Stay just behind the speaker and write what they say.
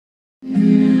These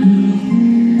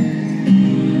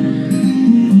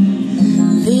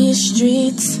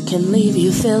streets can leave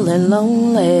you feeling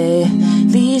lonely.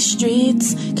 These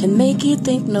streets can make you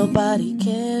think nobody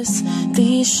cares.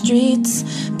 These streets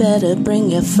better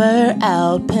bring your fur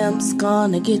out. Pimp's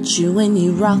gonna get you when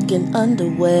you rockin'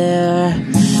 underwear.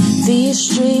 These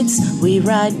streets, we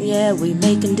ride, yeah, we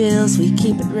making deals, we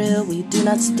keep it real, we do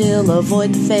not steal,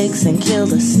 avoid the fakes and kill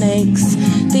the snakes.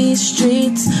 These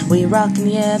streets, we rockin',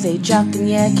 yeah, they jockin',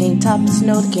 yeah, can't top us,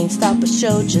 no, they can't stop a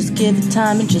show, just give it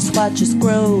time and just watch us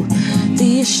grow.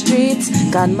 These streets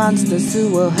got monsters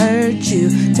who will hurt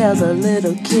you, tell the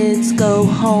little kids go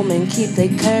home and keep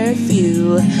their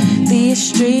curfew.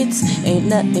 These streets ain't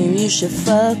nothing you should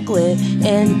fuck with,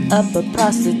 end up a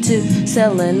prostitute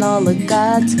selling all of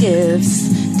God's gifts.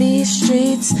 These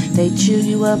streets, they chew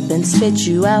you up and spit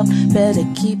you out, better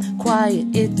keep quiet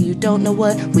if you don't know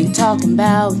what we talking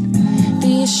about.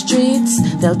 These streets,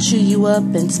 they'll chew you up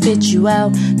and spit you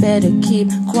out, better keep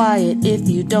quiet if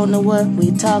you don't know what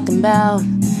we talking about.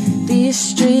 These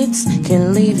streets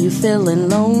can leave you feeling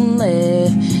lonely.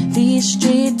 These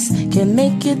streets can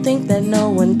make you think that no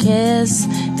one cares.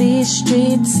 These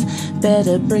streets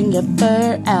better bring your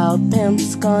fur out.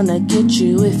 Pimp's gonna get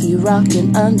you if you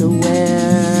rockin'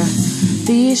 underwear.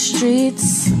 These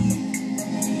streets,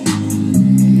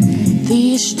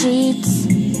 these streets,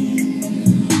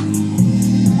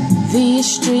 these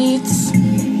streets,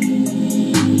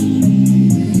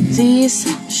 these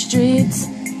streets,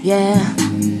 yeah.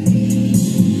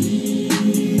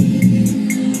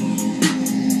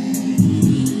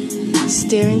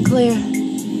 Steering clear.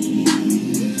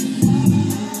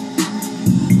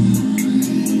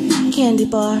 Candy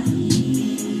bar.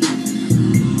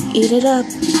 Eat it up.